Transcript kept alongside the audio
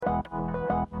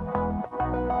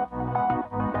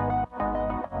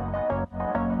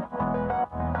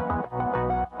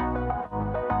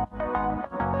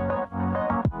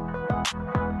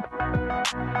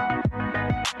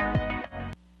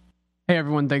Hey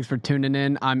everyone, thanks for tuning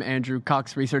in. I'm Andrew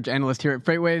Cox, research analyst here at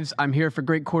FreightWaves. I'm here for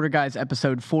Great Quarter Guys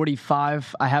episode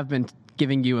 45. I have been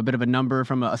giving you a bit of a number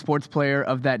from a sports player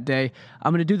of that day.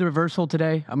 I'm going to do the reversal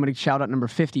today. I'm going to shout out number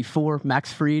 54,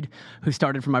 Max Fried, who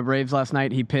started for my Braves last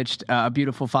night. He pitched a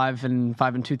beautiful 5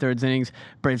 2/3 innings.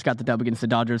 Braves got the dub against the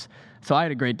Dodgers. So I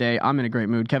had a great day. I'm in a great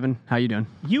mood. Kevin, how you doing?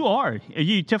 You are.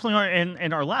 You definitely are.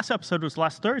 And our last episode was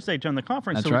last Thursday during the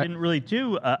conference, That's so right. we didn't really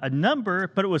do a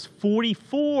number, but it was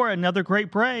 44, another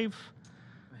great Brave.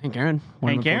 Hank Aaron.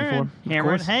 Hank Aaron.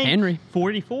 Hammer and Hank. Henry.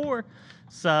 44.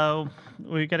 So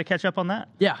we got to catch up on that.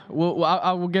 Yeah,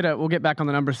 we'll get back on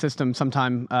the number system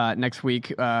sometime next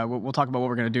week. We'll talk about what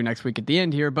we're going to do next week at the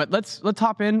end here. But let's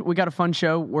hop in. We got a fun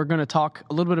show. We're going to talk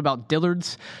a little bit about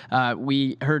Dillard's.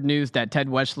 We heard news that Ted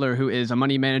Weschler, who is a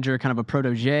money manager, kind of a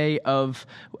protege of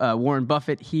Warren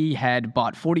Buffett, he had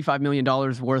bought $45 million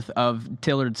worth of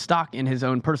Dillard's stock in his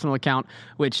own personal account,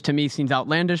 which to me seems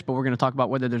outlandish. But we're going to talk about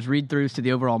whether there's read-throughs to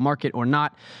the overall market or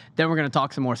not. Then we're going to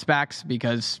talk some more SPACs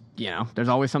because there's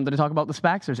always something to talk about the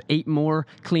SPACs. There's 8 more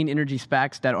clean energy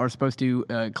SPACs that are supposed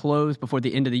to close before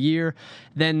the end of the year.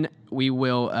 Then we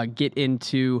will get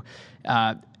into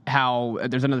how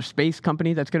there's another space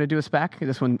company that's going to do a SPAC.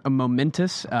 This one,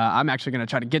 Momentous. I'm actually going to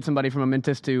try to get somebody from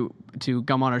Momentous to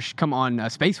come on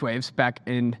SpaceWaves back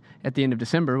at the end of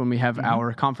December when we have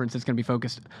our conference. It's going to be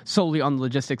focused solely on the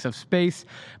logistics of space.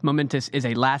 Momentous is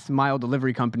a last mile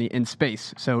delivery company in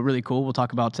space, so really cool. We'll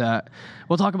talk about that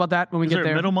when we get there. Is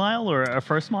there a middle mile or a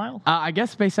first mile? I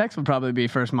guess SpaceX would probably be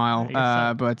first mile,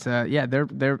 Yeah,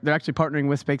 they're actually partnering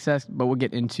with SpaceX. But we'll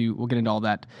get into all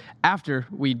that after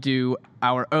we do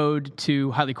our ode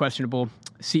to highly questionable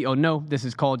see or no. This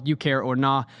is called You Care or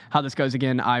Nah. How this goes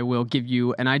again, I will give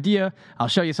you an idea, I'll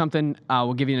show you something, I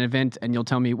will give you an event, and you'll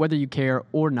tell me whether you care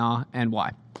or nah and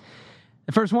why.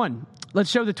 The first one,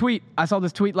 let's show the tweet. I saw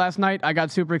this tweet last night. I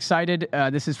got super excited.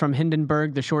 This is from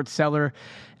Hindenburg, the short seller.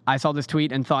 I saw this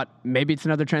tweet and thought maybe it's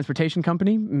another transportation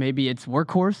company. Maybe it's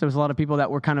Workhorse. There was a lot of people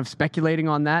that were kind of speculating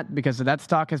on that because that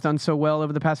stock has done so well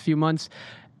over the past few months.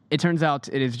 It turns out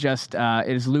it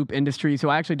is Loop Industries, who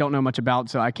I actually don't know much about,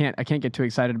 so I can't get too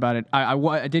excited about it.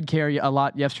 I did carry a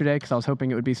lot yesterday because I was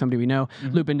hoping it would be somebody we know.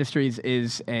 Mm-hmm. Loop Industries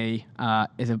is a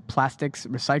plastics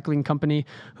recycling company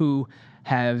who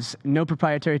has no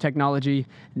proprietary technology,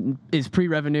 is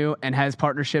pre-revenue, and has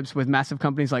partnerships with massive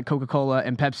companies like Coca-Cola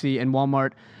and Pepsi and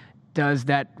Walmart. Does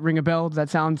that ring a bell? Does that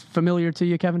sound familiar to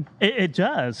you, Kevin? It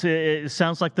does. It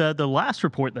sounds like the last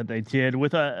report that they did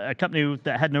with a company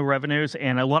that had no revenues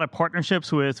and a lot of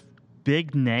partnerships with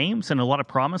big names and a lot of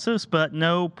promises, but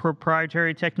no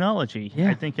proprietary technology. Yeah.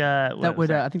 I think I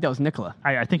think that was Nikola.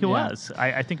 I think it was.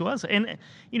 I think it was. And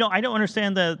I don't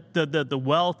understand the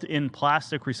wealth in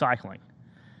plastic recycling.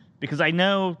 Because I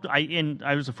know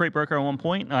I was a freight broker at one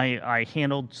point. I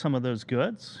handled some of those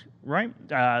goods, right?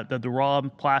 The raw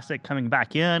plastic coming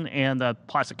back in and the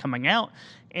plastic coming out.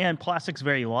 And plastic's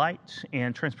very light,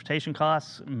 and transportation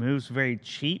costs moves very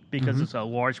cheap because it's a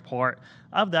large part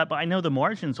of that. But I know the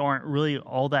margins aren't really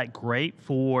all that great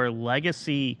for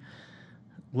legacy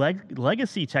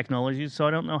technologies, so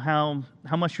I don't know how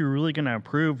much you're really going to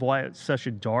improve why it's such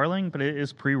a darling, but it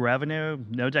is pre-revenue,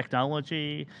 no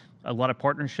technology, a lot of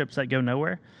partnerships that go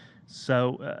nowhere.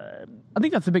 So I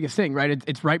think that's the biggest thing, right?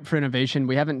 It's ripe for innovation.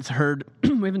 We haven't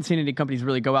seen any companies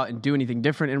really go out and do anything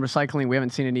different in recycling. We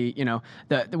haven't seen any,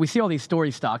 we see all these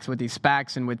story stocks with these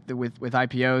SPACs and with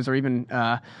IPOs or even,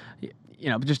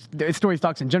 just story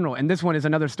stocks in general. And this one is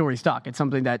another story stock. It's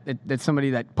something that's somebody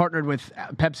that partnered with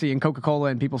Pepsi and Coca-Cola,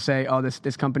 and people say, oh,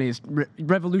 this company is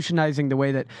revolutionizing the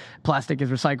way that plastic is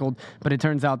recycled. But it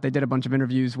turns out they did a bunch of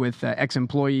interviews with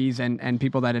ex-employees and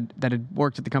people that had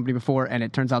worked at the company before, and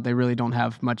it turns out they really don't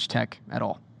have much tech at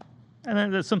all.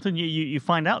 And that's something you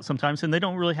find out sometimes, and they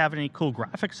don't really have any cool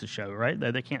graphics to show, right?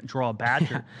 They can't draw a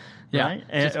badger, right?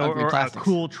 Or a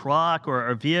cool truck or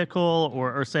a vehicle,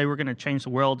 or say we're going to change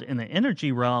the world in the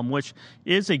energy realm, which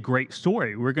is a great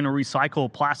story. We're going to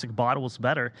recycle plastic bottles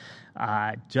better.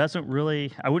 Doesn't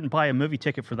really. I wouldn't buy a movie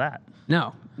ticket for that.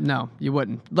 No, you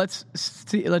wouldn't. Let's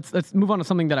move on to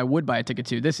something that I would buy a ticket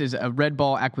to. This is a Red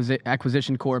Ball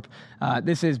Acquisition Corp.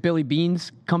 This is Billy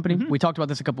Beane's company. Mm-hmm. We talked about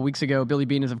this a couple weeks ago. Billy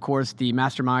Beane is, of course, the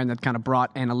mastermind that kind of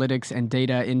brought analytics and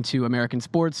data into American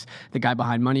sports, the guy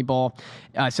behind Moneyball.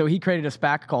 So he created a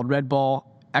SPAC called Red Ball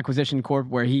Acquisition Corp,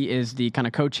 where he is the kind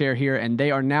of co-chair here, and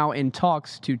they are now in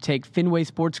talks to take Fenway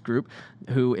Sports Group,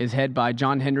 who is head by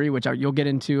John Henry, which you'll get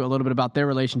into a little bit about their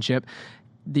relationship.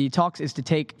 The talks is to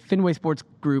take Fenway Sports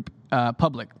Group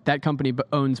public. That company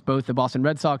owns both the Boston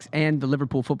Red Sox and the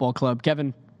Liverpool Football Club.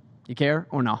 Kevin, You care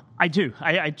or no? I do.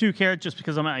 I do care just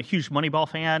because I'm a huge Moneyball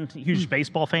fan, huge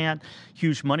baseball fan,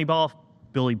 huge Moneyball.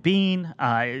 Billy Beane,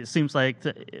 it seems like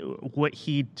what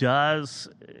he does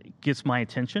gets my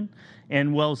attention,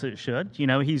 and well as it should. You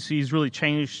know, he's really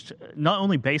changed not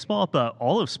only baseball but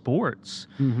all of sports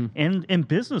and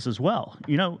business as well.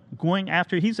 You know, going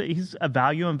after he's a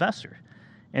value investor,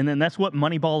 and then that's what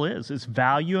Moneyball is. It's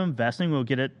value investing. We'll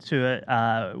get to it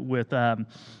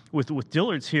with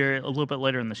Dillard's here a little bit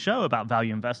later in the show about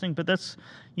value investing. But that's,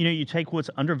 you know, you take what's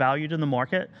undervalued in the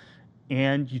market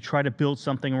and you try to build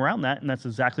something around that, and that's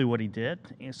exactly what he did.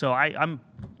 And so I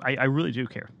really do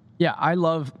care. Yeah, I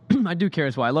do care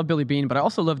as well. I love Billy Beane, but I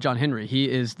also love John Henry.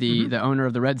 He is the owner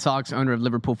of the Red Sox, owner of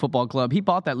Liverpool Football Club. He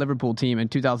bought that Liverpool team in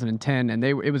 2010, and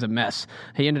it was a mess.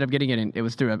 He ended up getting it in. It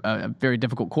was through a very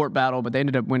difficult court battle, but they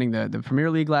ended up winning the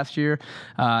Premier League last year.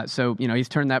 So, you know, he's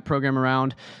turned that program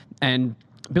around. And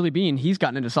Billy Beane, he's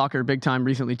gotten into soccer big time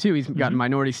recently too. He's gotten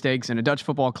minority stakes in a Dutch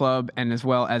football club and as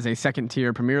well as a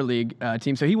second-tier Premier League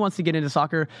team. So he wants to get into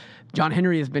soccer. John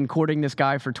Henry has been courting this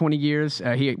guy for 20 years.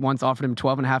 He once offered him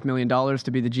 $12.5 million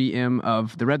to be the GM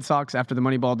of the Red Sox after the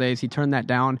Moneyball days. He turned that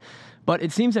down. But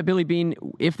it seems that Billy Beane,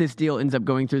 if this deal ends up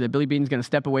going through, that Billy Beane's going to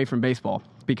step away from baseball,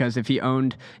 because if he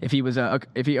owned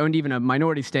even a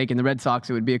minority stake in the Red Sox,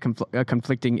 it would be a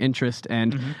conflicting interest,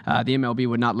 and the MLB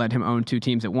would not let him own two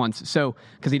teams at once. So,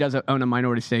 because he does own a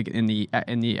minority stake in the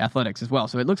Athletics as well,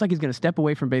 so it looks like he's going to step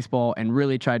away from baseball and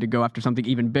really try to go after something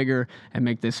even bigger and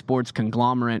make this sports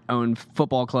conglomerate own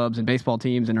football clubs and baseball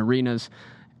teams and arenas.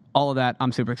 All of that,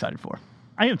 I'm super excited for.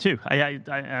 I am too.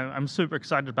 I'm super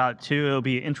excited about it too. It'll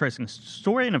be an interesting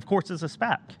story, and of course, it's a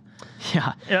SPAC.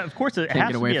 Yeah. Of course, it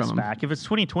has to be a SPAC. If it's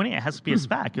 2020, it has to be a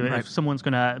SPAC. Right. If someone's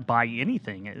going to buy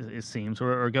anything, it seems,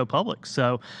 or go public.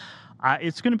 So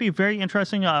it's going to be very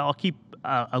interesting. I'll keep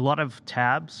a lot of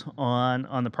tabs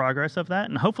on the progress of that,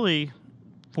 and hopefully,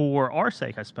 for our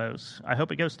sake, I suppose, I hope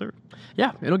it goes through.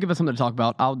 Yeah, it'll give us something to talk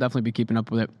about. I'll definitely be keeping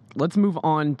up with it. Let's move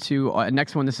on to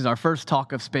next one. This is our first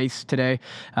talk of space today.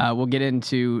 We'll get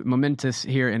into momentous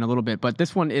here in a little bit, but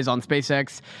this one is on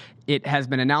SpaceX. It has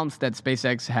been announced that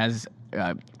SpaceX has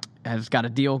got a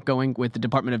deal going with the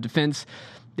Department of Defense.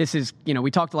 This is, you know,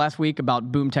 we talked last week about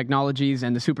Boom Technologies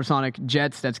and the supersonic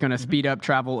jets that's going to speed up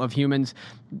travel of humans.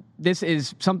 This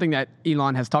is something that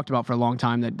Elon has talked about for a long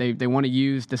time, that they want to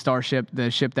use the Starship,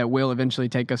 the ship that will eventually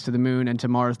take us to the moon and to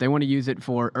Mars. They want to use it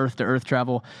for Earth-to-Earth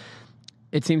travel.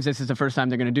 It seems this is the first time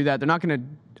they're going to do that. They're not going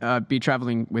to be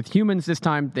traveling with humans this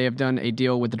time. They have done a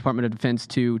deal with the Department of Defense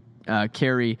to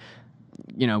carry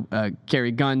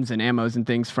guns and ammos and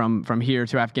things from here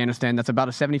to Afghanistan. That's about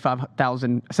a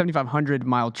 7,500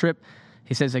 mile trip.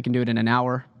 He says they can do it in an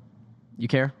hour. You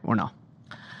care or no?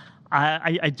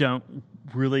 I don't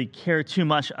really care too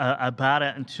much about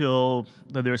it until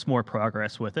there's more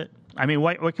progress with it. I mean,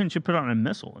 why couldn't you put it on a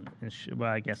missile?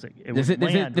 Well, I guess it would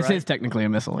land, this right? is technically a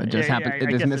missile. It just happened.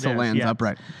 This missile lands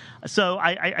upright. So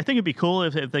I think it'd be cool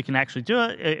if they can actually do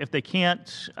it. If they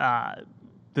can't,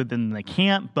 then they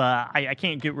can't, but I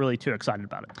can't get really too excited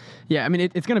about it. Yeah, I mean,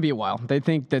 it's going to be a while. They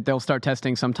think that they'll start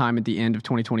testing sometime at the end of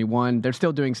 2021. They're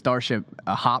still doing Starship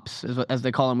hops, as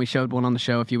they call them. We showed one on the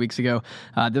show a few weeks ago.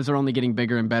 Those are only getting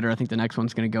bigger and better. I think the next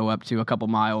one's going to go up to a couple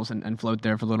miles and float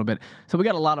there for a little bit. So we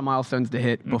got a lot of milestones to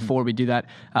hit before we do that.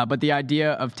 But the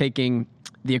idea of taking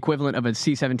the equivalent of a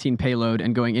C-17 payload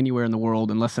and going anywhere in the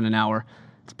world in less than an hour,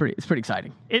 it's pretty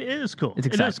exciting. It is cool. It's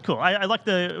exciting. It is cool. I like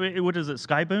what is it,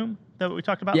 Sky Boom that we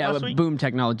talked about last week? Boom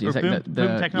Technologies.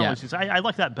 Boom Technologies. Yeah. I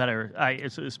like that better.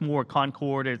 It's more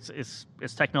Concorde. It's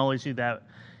technology that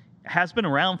has been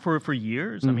around for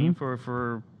years. I mean,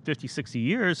 for 50, 60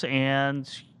 years, and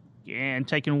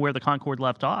taking where the Concorde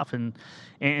left off and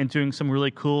doing some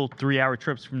really cool 3-hour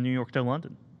trips from New York to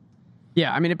London.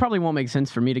 Yeah, I mean, it probably won't make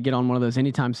sense for me to get on one of those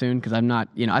anytime soon because I'm not,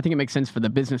 I think it makes sense for the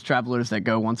business travelers that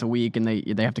go once a week and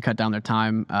they have to cut down their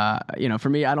time. For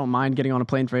me, I don't mind getting on a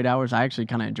plane for 8 hours. I actually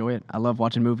kind of enjoy it. I love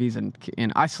watching movies and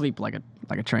I sleep like a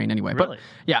train anyway. Really? But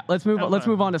yeah, let's move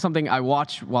on to something I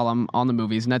watch while I'm on the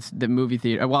movies, and that's the movie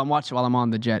theater. While I'm on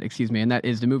the jet, and that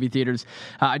is the movie theaters.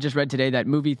 I just read today that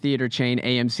movie theater chain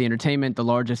AMC Entertainment, the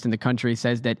largest in the country,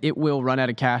 says that it will run out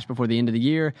of cash before the end of the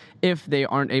year if they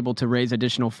aren't able to raise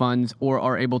additional funds or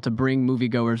are able to bring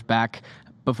moviegoers back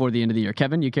before the end of the year.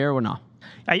 Kevin, you care or not?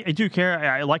 I do care.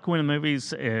 I like going to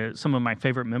movies. Some of my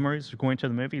favorite memories are going to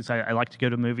the movies. I like to go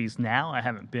to movies now. I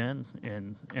haven't been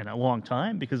in a long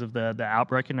time because of the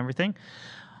outbreak and everything.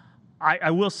 I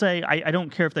will say I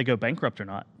don't care if they go bankrupt or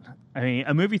not. I mean,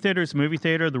 a movie theater is a movie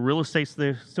theater. The real estate's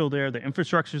still there. The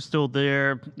infrastructure's still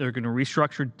there. They're going to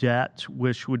restructure debt,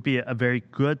 which would be a very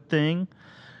good thing.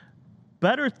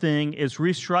 better thing is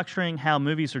restructuring how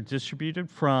movies are distributed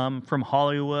from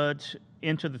Hollywood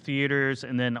into the theaters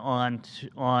and then on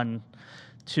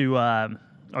to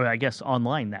or I guess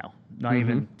online now, not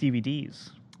even DVDs.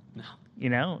 No. You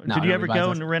know, No, did you no, ever we buy go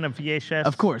those. and rent a VHS?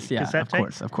 Of course, yeah, cassette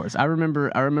tape? of course. I remember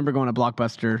going to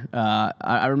Blockbuster.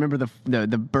 I remember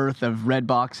the birth of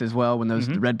Redbox as well, when those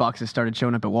Red Boxes started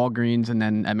showing up at Walgreens and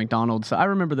then at McDonald's. So I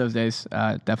remember those days,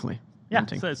 definitely. Yeah,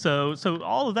 renting. so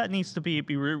all of that needs to be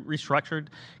restructured,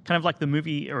 kind of like the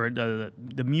movie or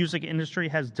the music industry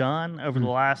has done over the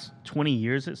last 20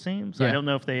 years, it seems. Yeah. I don't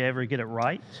know if they ever get it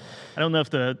right. I don't know if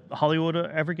the Hollywood will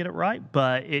ever get it right,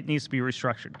 but it needs to be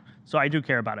restructured. So I do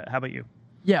care about it. How about you?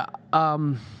 Yeah,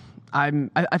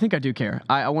 I think I do care.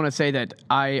 I want to say that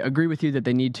I agree with you that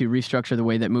they need to restructure the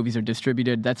way that movies are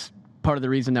distributed. That's part of the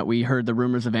reason that we heard the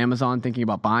rumors of Amazon thinking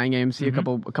about buying AMC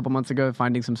a couple months ago,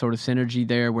 finding some sort of synergy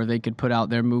there where they could put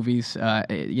out their movies, at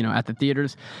the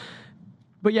theaters.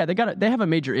 But yeah, they have a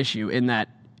major issue in that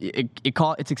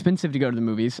it's expensive to go to the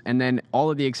movies, and then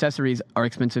all of the accessories are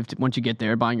expensive once you get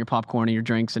there, buying your popcorn and your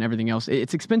drinks and everything else.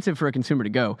 It's expensive for a consumer to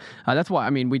go. That's why,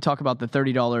 we talk about the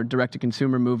 $30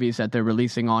 direct-to-consumer movies that they're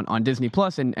releasing on Disney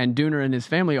Plus, and Dooner and his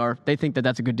family they think that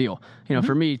that's a good deal.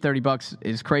 For me, $30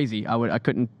 is crazy. I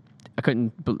couldn't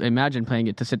imagine paying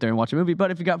it to sit there and watch a movie.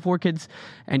 But if you got 4 kids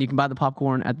and you can buy the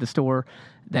popcorn at the store,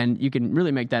 then you can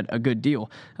really make that a good deal.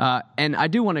 And I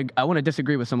want to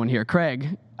disagree with someone here,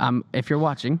 Craig. If you're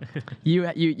watching,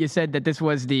 you said that this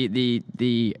was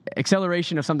the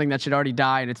acceleration of something that should already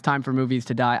die, and it's time for movies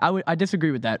to die. I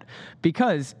disagree with that,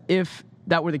 because if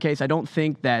that were the case, I don't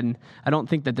think that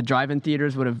the drive-in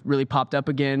theaters would have really popped up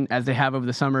again as they have over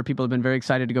the summer. People have been very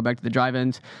excited to go back to the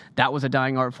drive-ins. That was a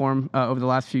dying art form over the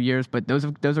last few years, but those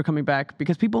are coming back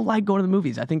because people like going to the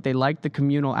movies. I think they like the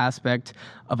communal aspect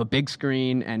of a big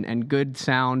screen and good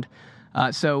sound.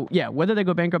 So yeah, whether they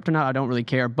go bankrupt or not, I don't really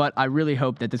care. But I really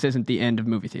hope that this isn't the end of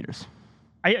movie theaters.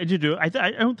 I do. I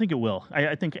don't think it will.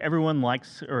 I think everyone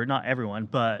likes, or not everyone,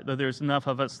 but there's enough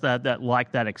of us that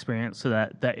like that experience so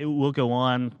that it will go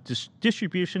on.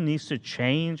 Distribution needs to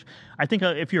change. I think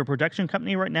if you're a production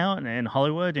company right now in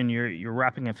Hollywood and you're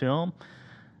wrapping a film,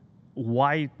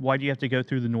 why do you have to go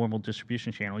through the normal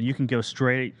distribution channel? You can go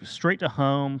straight to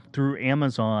home through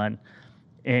Amazon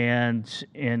and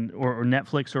or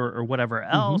Netflix or whatever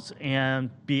else,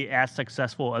 and be as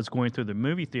successful as going through the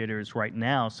movie theaters right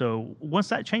now. So once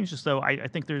that changes, though, I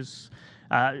think there's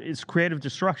it's creative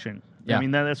destruction. Yeah.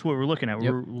 That's what we're looking at.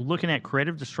 Yep. We're looking at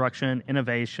creative destruction,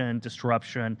 innovation,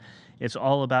 disruption. It's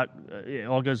all about, it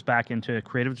all goes back into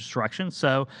creative destruction.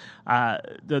 So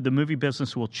the movie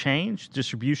business will change,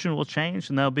 distribution will change,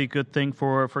 and that'll be a good thing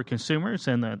for consumers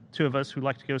and the two of us who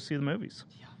like to go see the movies.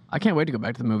 I can't wait to go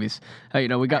back to the movies. We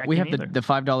have the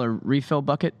 $5 refill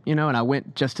bucket, and I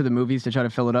went just to the movies to try to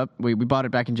fill it up. We bought it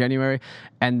back in January,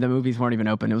 and the movies weren't even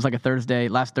open. It was like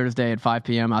last Thursday at 5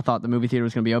 p.m. I thought the movie theater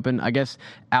was going to be open. I guess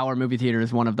our movie theater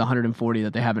is one of the 140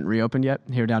 that they haven't reopened yet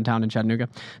here downtown in Chattanooga.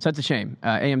 So that's a shame.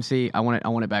 AMC, I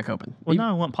want it back open. Well, now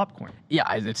I want popcorn.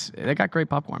 Yeah, they got great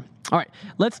popcorn. All right,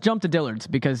 let's jump to Dillard's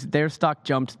because their stock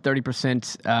jumped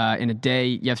 30% in a day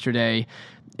yesterday.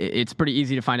 It's pretty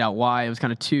easy to find out why. It was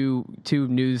kind of two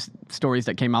news stories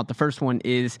that came out. The first one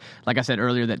is, like I said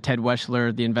earlier, that Ted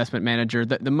Weschler, the investment manager,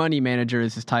 the money manager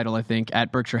is his title, I think,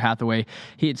 at Berkshire Hathaway.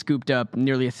 He had scooped up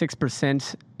nearly a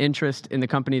 6% interest in the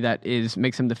company that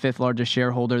makes him the 5th largest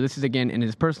shareholder. This is, again, in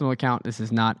his personal account. This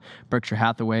is not Berkshire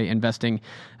Hathaway investing.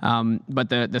 But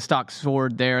the stock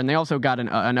soared there, and they also got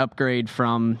an upgrade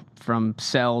from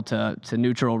sell to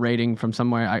neutral rating from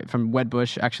somewhere, from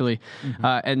Wedbush, actually.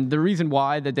 And the reason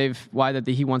why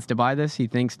he wants to buy this, he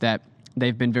thinks that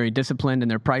they've been very disciplined in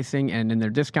their pricing and in their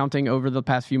discounting over the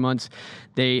past few months.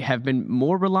 They have been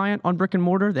more reliant on brick and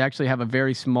mortar. They actually have a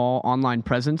very small online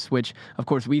presence, which, of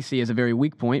course, we see as a very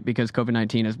weak point because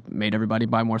COVID-19 has made everybody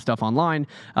buy more stuff online.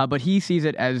 But he sees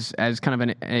it as kind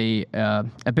of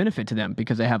a benefit to them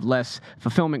because they have less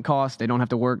fulfillment costs. They don't have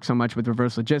to work so much with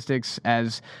reverse logistics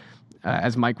as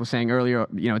Mike was saying earlier.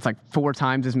 It's like 4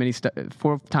 times as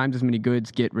many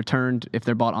goods get returned if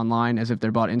they're bought online as if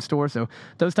they're bought in store. So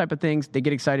those type of things, they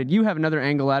get excited. You have another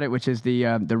angle at it, which is the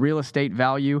real estate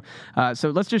value.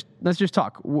 So let's just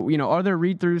talk. Are there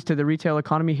read-throughs to the retail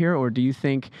economy here, or do you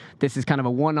think this is kind of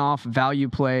a one-off value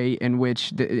play in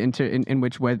which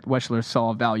Weschler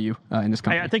saw value in this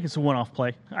company? I think it's a one-off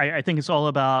play. I think it's all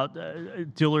about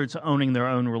Dillard's owning their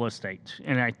own real estate,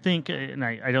 and I think, and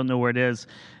I don't know where it is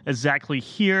exactly exactly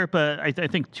here, but I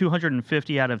think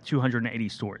 250 out of 280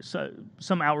 stores. So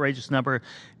some outrageous number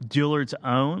Dillard's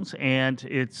owns, and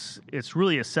it's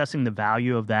really assessing the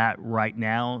value of that right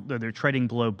now. They're trading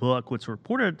below book, what's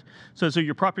reported. So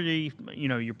your property,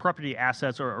 your property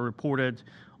assets are reported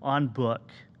on book,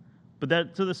 but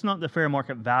that's not the fair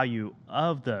market value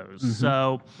of those. Mm-hmm.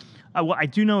 So what I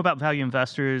do know about value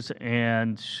investors,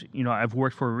 and I've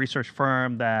worked for a research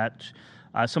firm that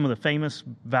some of the famous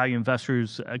value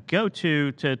investors go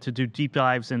to do deep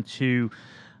dives into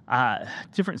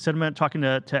different sentiment, talking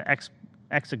to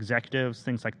ex-executives,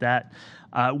 things like that.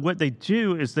 What they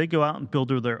do is they go out and build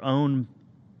their own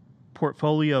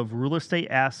portfolio of real estate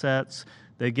assets.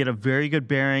 They get a very good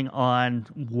bearing on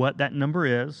what that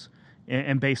number is,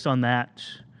 and based on that,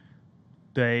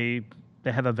 they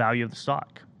have a value of the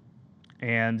stock.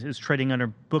 And is trading under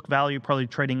book value, probably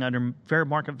trading under fair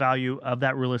market value of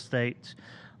that real estate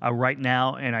right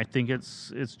now. And I think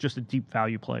it's just a deep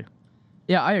value play.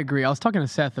 Yeah, I agree. I was talking to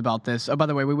Seth about this. Oh, by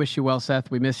the way, we wish you well, Seth.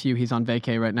 We miss you. He's on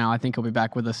vacay right now. I think he'll be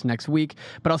back with us next week.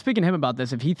 But I was speaking to him about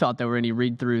this, if he thought there were any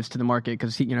read-throughs to the market,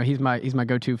 because he's my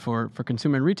go-to for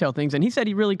consumer and retail things. And he said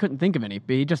he really couldn't think of any.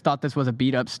 But he just thought this was a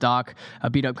beat-up stock, a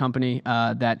beat-up company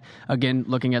that, again,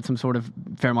 looking at some sort of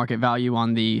fair market value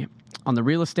on the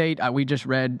real estate. We just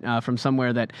read from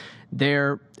somewhere that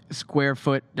their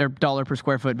dollar per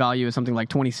square foot value is something like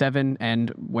 27, and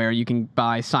where you can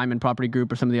buy Simon Property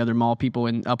Group or some of the other mall people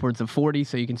in upwards of 40.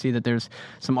 So you can see that there's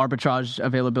some arbitrage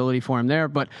availability for him there.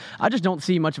 But I just don't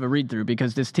see much of a read through,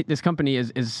 because this company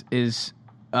is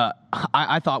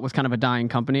I thought was kind of a dying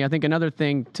company. I think another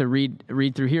thing to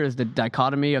read through here is the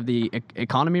dichotomy of the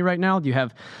economy right now. You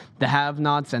have the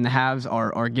have-nots and the haves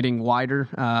are getting wider.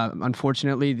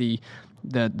 Unfortunately, the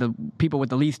people with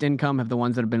the least income have the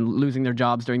ones that have been losing their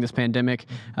jobs during this pandemic,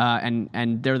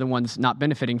 and they're the ones not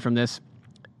benefiting from this.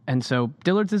 And so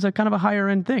Dillard's is a kind of a higher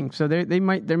end thing. So there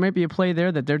might be a play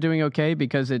there that they're doing okay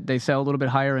because they sell a little bit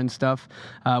higher end stuff,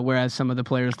 whereas some of the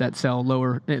players that sell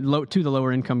to the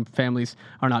lower income families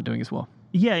are not doing as well.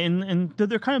 Yeah, and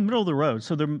they're kind of middle of the road.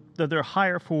 So they're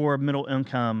higher for middle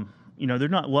income. They're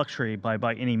not luxury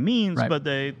by any means, right, but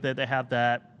they have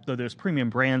that. Though there's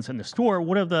premium brands in the store,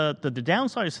 one of the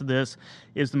downsides to this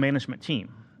is the management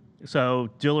team. So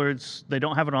Dillard's, they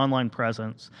don't have an online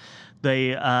presence.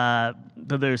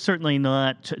 They're certainly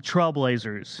not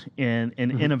trailblazers in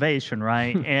innovation,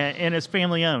 right? and it's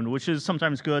family owned, which is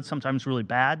sometimes good, sometimes really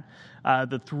bad.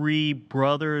 The three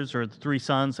brothers or the three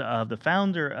sons of the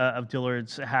founder of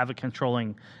Dillard's have a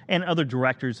controlling, and other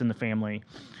directors in the family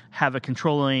have a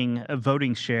controlling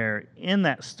voting share in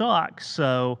that stock.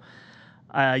 So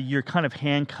you're kind of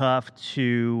handcuffed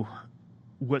to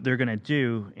what they're going to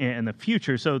do in the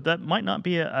future. So that might not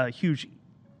be a huge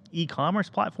e-commerce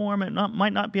platform. It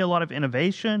might not be a lot of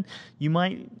innovation. You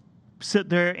might sit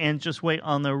there and just wait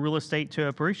on the real estate to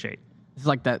appreciate. It's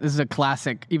like that. This is a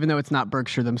classic, even though it's not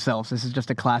Berkshire themselves, this is just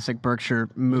a classic Berkshire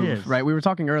move, right? We were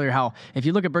talking earlier how if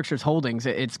you look at Berkshire's holdings,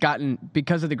 it's gotten,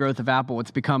 because of the growth of Apple,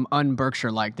 it's become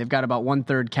un-Berkshire-like. They've got about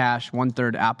 1/3 cash,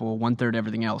 1/3 Apple, 1/3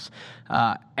 everything else.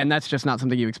 And that's just not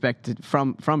something you expect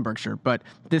from Berkshire. But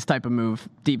this type of move,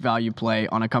 deep value play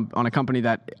on a company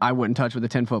that I wouldn't touch with a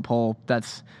 10-foot pole,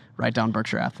 that's right down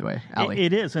Berkshire Hathaway alley.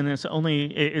 It is, and it's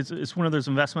one of those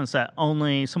investments that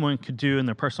only someone could do in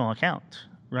their personal account.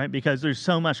 Right, because there's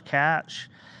so much cash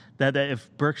that if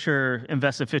Berkshire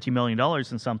invested $50 million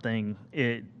in something,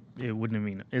 it wouldn't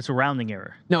mean it's a rounding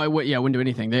error. No, it wouldn't do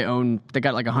anything. They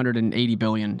got like $180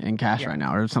 billion in cash right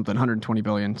now, or something, $120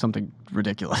 billion, something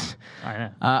ridiculous. I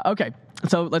know. Okay.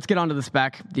 So let's get on to the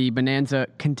SPAC. The bonanza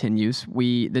continues.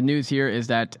 The news here is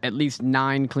that at least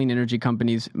 9 clean energy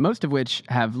companies, most of which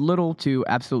have little to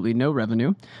absolutely no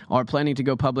revenue, are planning to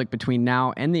go public between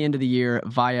now and the end of the year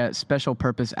via special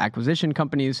purpose acquisition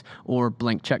companies or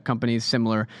blank check companies,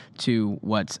 similar to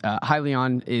what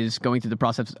Hyliion is going through the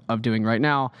process of doing right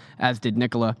now, as did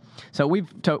Nikola. So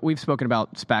we've spoken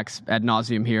about SPACs ad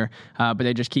nauseum here, but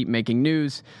they just keep making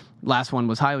news. Last one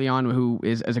was Hyliion, who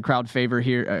is as a crowd favorite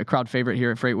here at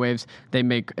FreightWaves. They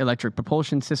make electric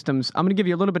propulsion systems. I'm going to give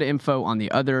you a little bit of info on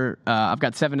the other. I've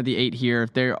got 7 of the 8 here.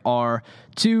 There are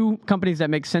 2 companies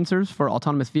that make sensors for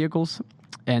autonomous vehicles,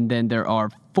 and then there are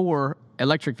 4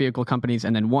 electric vehicle companies,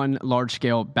 and then 1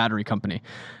 large-scale battery company.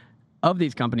 Of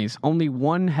these companies, only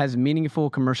 1 has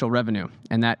meaningful commercial revenue,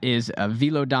 and that is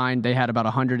Velodyne. They had about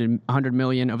 $100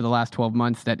 million over the last 12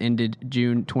 months that ended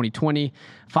June 2020.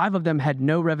 5 of them had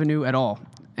no revenue at all,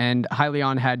 and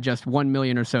Hyliion had just $1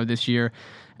 million or so this year.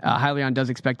 Hyliion does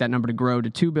expect that number to grow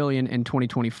to $2 billion in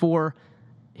 2024.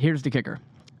 Here's the kicker.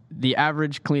 The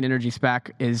average clean energy SPAC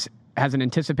has an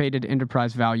anticipated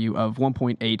enterprise value of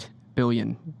 $1.8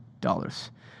 billion.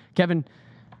 Kevin,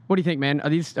 what do you think, man? Are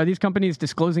these companies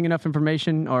disclosing enough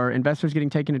information, or investors getting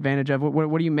taken advantage of?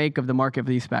 What do you make of the market for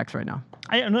these SPACs right now?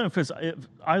 I don't know if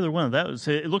either one of those.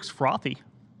 It looks frothy.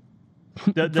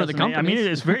 For the companies. I mean,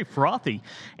 it's very frothy.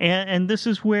 And this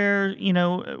is where,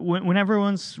 when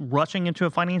everyone's rushing into a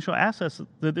financial asset,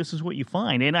 this is what you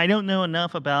find. And I don't know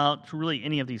enough about really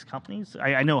any of these companies.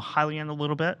 I know Hyliion a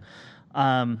little bit.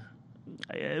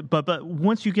 But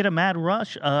once you get a mad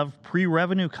rush of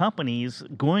pre-revenue companies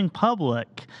going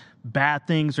public, bad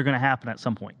things are going to happen at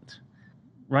some point,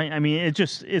 right? I mean,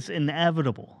 it's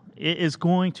inevitable. It is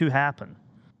going to happen.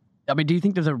 I mean, do you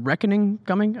think there's a reckoning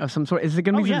coming of some sort? Is it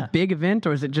going to be this big event,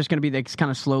 or is it just going to be they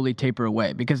kind of slowly taper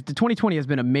away? Because the 2020 has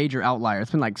been a major outlier.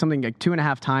 It's been like something like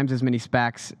 2.5 times as many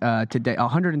SPACs today,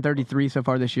 133 so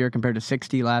far this year compared to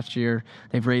 60 last year.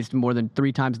 They've raised more than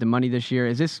 3 times the money this year.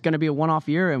 Is this going to be a one-off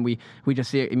year and we just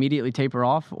see it immediately taper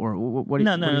off, or what?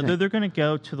 No, they're going to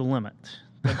go to the limit.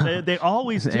 They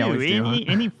always do.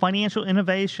 Any financial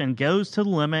innovation goes to the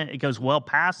limit. It goes well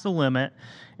past the limit,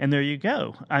 and there you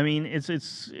go. I mean,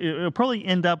 it'll probably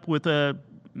end up with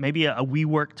maybe a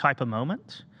WeWork type of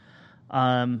moment,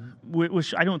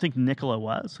 which I don't think Nikola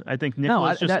was. I think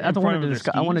Nikola's just in front of their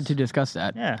skis. I wanted to discuss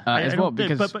that as well.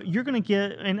 But you're going to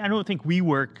get, and I don't think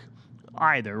WeWork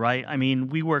either, right? I mean,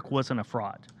 WeWork wasn't a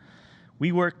fraud.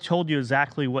 WeWork told you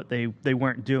exactly what they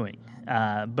weren't doing,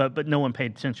 but no one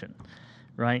paid attention.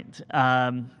 Right,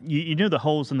 you knew the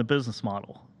holes in the business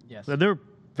model. Yes, so they're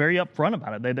very upfront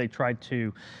about it. They tried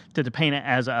to paint it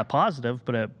as a positive,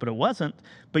 but it wasn't.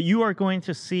 But you are going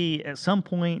to see at some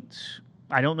point,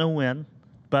 I don't know when,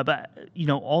 but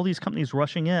all these companies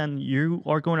rushing in, you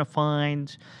are going to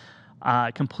find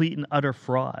complete and utter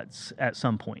frauds at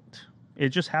some point. It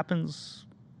just happens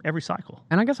every cycle.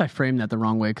 And I guess I framed that the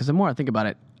wrong way, because the more I think about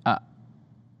it,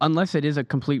 unless it is a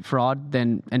complete fraud,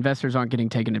 then investors aren't getting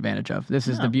taken advantage of. This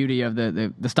is the beauty of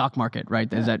the stock market,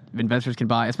 right? Is that investors can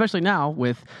buy, especially now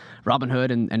with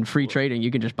Robinhood and free trading, you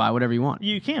can just buy whatever you want.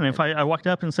 You can. If I walked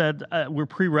up and said, we're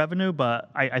pre-revenue, but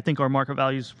I think our market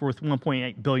value is worth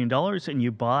 $1.8 billion, and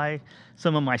you buy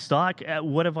some of my stock,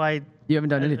 what have I... You haven't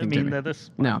done anything to me.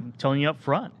 No. I'm telling you up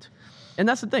front. And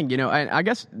that's the thing, I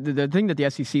guess the thing that the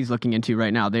SEC is looking into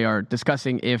right now, they are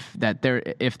discussing if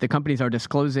the companies are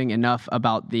disclosing enough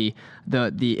about the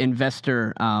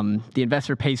investor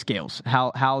pay scales,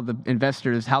 how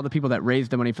the people that raise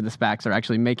the money for the SPACs are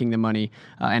actually making the money,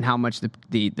 and how much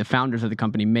the founders of the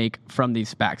company make from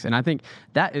these SPACs. And I think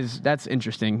that's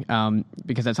interesting,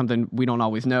 because that's something we don't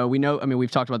always know.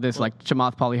 We've talked about this, like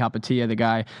Chamath Palihapitiya, the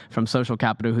guy from Social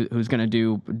Capital who's going to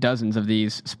do dozens of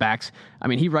these SPACs. I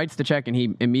mean, he writes the check and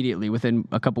he immediately, within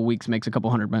a couple weeks, makes a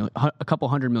couple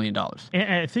 $100 million.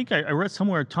 And I think I read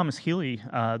somewhere Thomas Healy,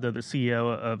 the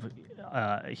CEO of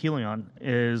Hyliion,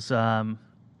 is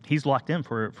he's locked in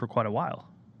for quite a while.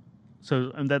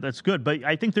 So that's good. But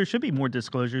I think there should be more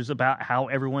disclosures about how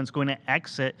everyone's going to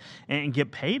exit and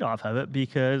get paid off of it,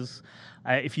 because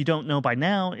if you don't know by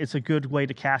now, it's a good way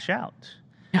to cash out.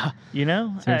 Yeah.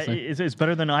 It's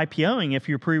better than IPOing if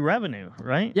you're pre-revenue,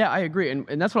 right? Yeah, I agree.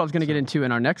 And that's what I was going to get into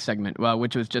in our next segment,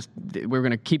 which was just, we're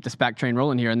going to keep the SPAC train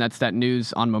rolling here, and that's that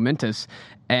news on Momentus.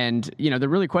 And, the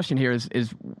really question here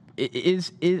is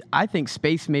I think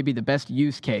space may be the best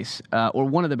use case, or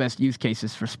one of the best use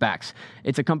cases for SPACs.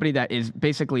 It's a company that is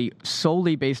basically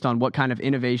solely based on what kind of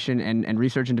innovation and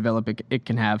research and development it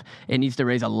can have. It needs to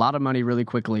raise a lot of money really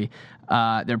quickly.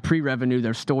 Their pre-revenue,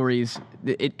 their stories,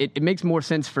 it makes more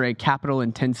sense for a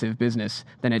capital-intensive business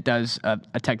than it does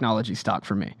a technology stock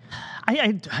for me.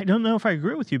 I don't know if I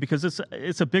agree with you, because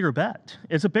it's a bigger bet.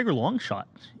 It's a bigger long shot.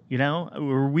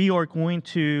 Where we are going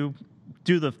to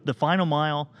do the final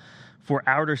mile for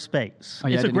outer space.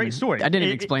 It's a great story. I didn't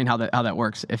even explain how that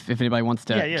works, if anybody wants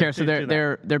to care. So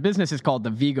their business is called the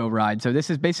Vigo Ride. So this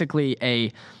is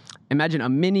basically imagine a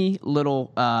mini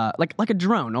little, like a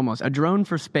drone almost, a drone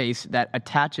for space that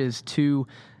attaches to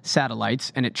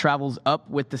satellites, and it travels up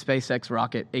with the SpaceX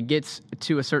rocket. It gets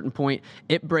to a certain point,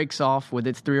 it breaks off with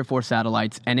its 3 or 4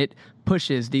 satellites, and it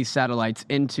pushes these satellites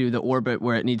into the orbit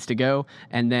where it needs to go,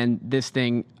 and then this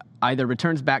thing either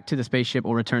returns back to the spaceship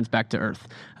or returns back to Earth.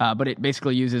 But it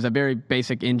basically uses a very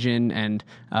basic engine and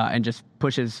just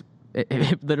pushes.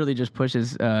 It literally just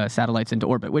pushes satellites into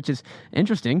orbit, which is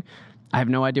interesting. I have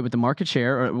no idea what the market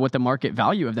share or what the market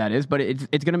value of that is, but it's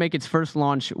going to make its first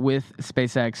launch with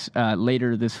SpaceX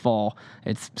later this fall.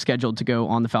 It's scheduled to go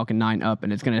on the Falcon 9 up,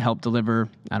 and it's going to help deliver,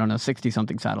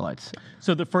 60-something satellites.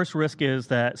 So the first risk is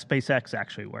that SpaceX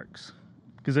actually works.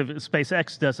 Because if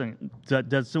SpaceX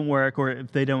doesn't work, or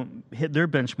if they don't hit their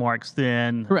benchmarks,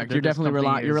 then correct. You're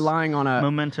definitely relying on a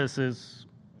Momentus is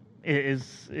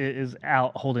is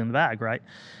out holding the bag, right?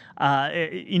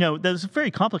 That's a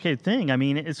very complicated thing. I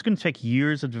mean, it's going to take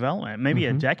years of development, maybe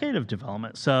a decade of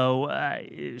development. So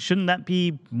shouldn't that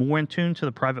be more in tune to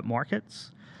the private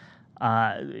markets?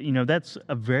 That's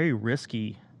a very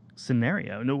risky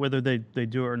scenario. No, whether they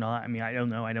do it or not. I mean, I don't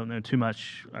know. I don't know too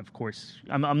much. Of course,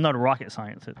 I'm not a rocket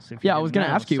scientist. I was going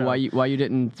to ask you why you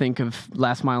didn't think of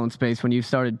last mile in space when you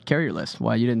started carrierless.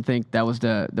 Why you didn't think that was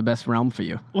the best realm for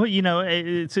you? Well,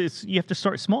 it's you have to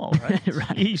start small, right?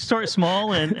 Right. You start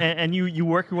small and you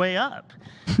work your way up.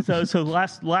 So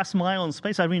last mile in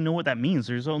space. I don't even know what that means.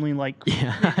 There's only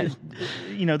there's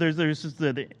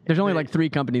only like 3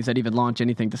 companies that even launch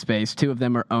anything to space. 2 of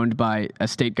them are owned by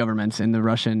state governments in the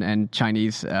Russian and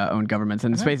Chinese owned governments,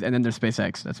 and space, and then there's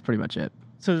SpaceX. That's pretty much it.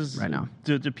 So right now,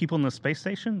 do people in the space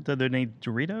station, do they need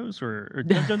Doritos or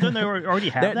don't they already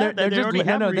have that?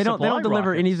 They don't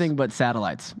deliver anything but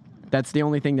satellites. That's the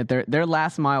only thing that their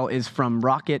last mile is from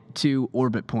rocket to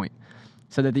orbit point.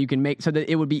 So that you can so that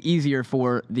it would be easier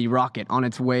for the rocket on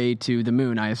its way to the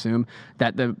moon, I assume,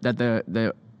 that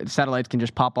the satellites can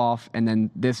just pop off, and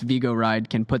then this Vigo ride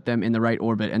can put them in the right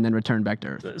orbit and then return back to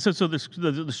Earth. So the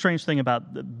strange thing about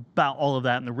all of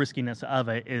that and the riskiness of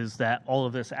it is that all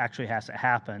of this actually has to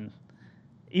happen.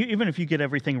 Even if you get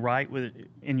everything right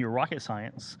in your rocket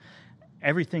science,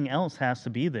 everything else has to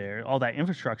be there. All that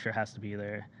infrastructure has to be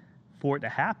there for it to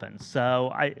happen.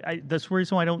 So that's the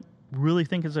reason why I don't really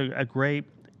think it's a great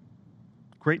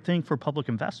thing for public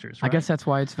investors, right? I guess that's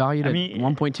why it's valued at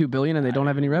 $1.2 billion and they don't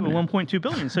have any revenue. $1.2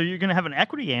 billion. So you're going to have an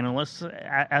equity analyst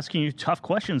asking you tough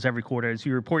questions every quarter as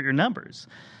you report your numbers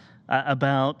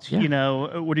about, what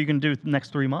are you going to do the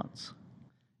next 3 months?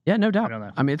 Yeah, no doubt. I don't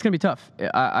know. I mean, it's going to be tough.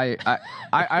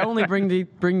 I only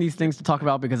bring these things to talk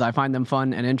about because I find them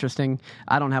fun and interesting.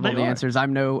 I don't have all the answers.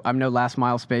 I'm no last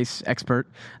mile space expert.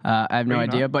 I have no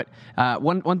idea. But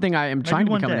one thing I am trying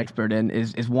to become an expert in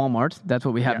is Walmart. That's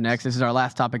what we have next. This is our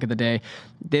last topic of the day.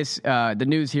 The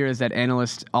news here is that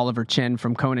analyst Oliver Chen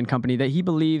from Cohen and Company, that he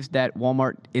believes that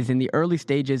Walmart is in the early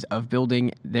stages of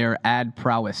building their ad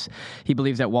prowess. He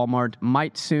believes that Walmart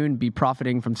might soon be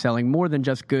profiting from selling more than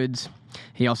just goods.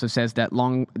 He also says that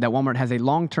Walmart has a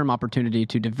long-term opportunity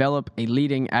to develop a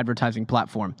leading advertising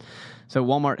platform. So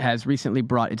Walmart has recently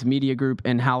brought its media group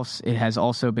in-house. It has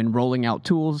also been rolling out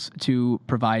tools to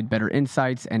provide better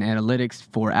insights and analytics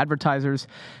for advertisers.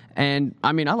 And,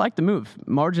 I mean, I like the move.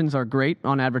 Margins are great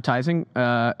on advertising.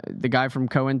 The guy from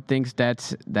Cohen thinks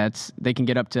that they can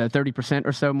get up to 30%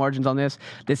 or so margins on this.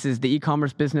 This is the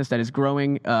e-commerce business that is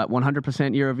growing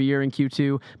 100% year over year in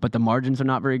Q2, but the margins are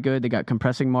not very good. They got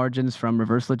compressing margins from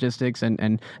reverse logistics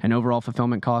and overall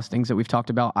fulfillment costs, things that we've talked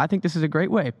about. I think this is a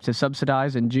great way to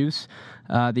subsidize and juice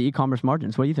the e-commerce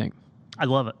margins. What do you think? I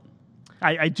love it.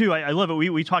 I do. I love it.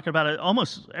 We talk about it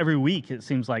almost every week, it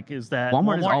seems like, is that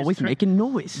Walmart is always making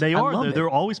noise. They are. They're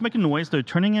always making noise. They're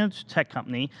turning into a tech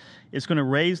company. It's going to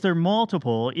raise their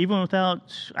multiple, even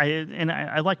without...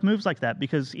 I like moves like that,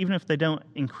 because even if they don't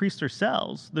increase their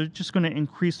sales, they're just going to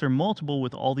increase their multiple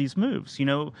with all these moves.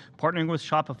 Partnering with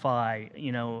Shopify,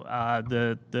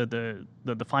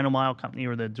 the final mile company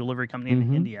or the delivery company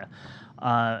in India.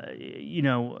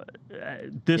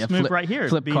 This move right here,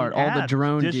 Flipkart, all the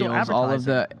drone deals, all of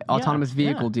the autonomous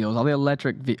vehicle deals, all the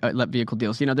electric vehicle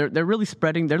deals. They're really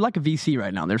spreading. They're like a VC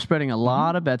right now. They're spreading a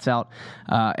lot of bets out,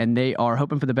 and they are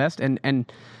hoping for the best.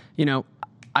 And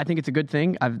I think it's a good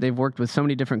thing. They've worked with so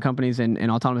many different companies in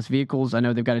autonomous vehicles. I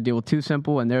know they've got to deal with Too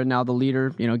Simple, and they're now the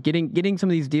leader. Getting some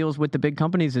of these deals with the big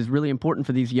companies is really important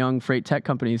for these young freight tech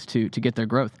companies to get their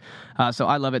growth. So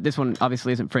I love it. This one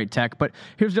obviously isn't freight tech, but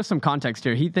here's just some context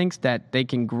here. He thinks that they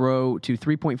can grow to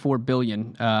 $3.4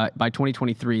 billion by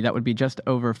 2023. That would be just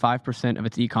over 5% of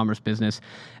its e-commerce business.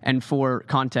 And for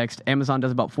context, Amazon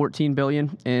does about $14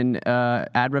 billion in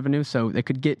ad revenue, so they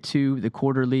could get to the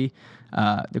quarterly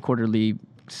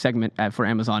segment for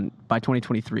Amazon by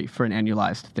 2023 for an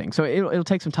annualized thing. So it'll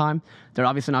take some time. They're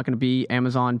obviously not going to be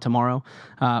Amazon tomorrow,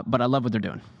 but I love what they're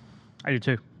doing. I do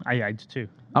too. I do too.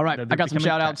 All right, I got some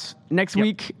shout outs. Next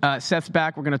week, Seth's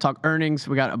back. We're going to talk earnings.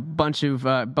 We got a bunch of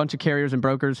carriers and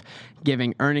brokers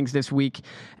giving earnings this week.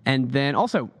 And then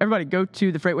also, everybody go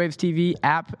to the FreightWaves TV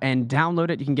app and download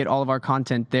it. You can get all of our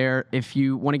content there. If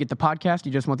you want to get the podcast,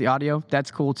 you just want the audio,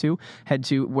 that's cool too. Head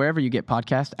to wherever you get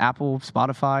podcasts, Apple,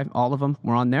 Spotify, all of them.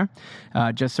 We're on there.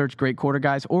 Just search Great Quarter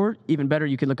Guys, or even better,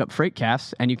 you can look up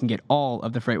Freightcasts and you can get all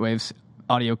of the FreightWaves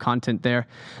audio content there.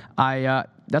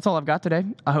 That's all I've got today.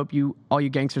 I hope all you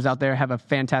gangsters out there, have a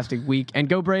fantastic week. And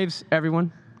go Braves,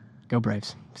 everyone. Go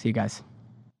Braves. See you guys.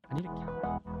 I need a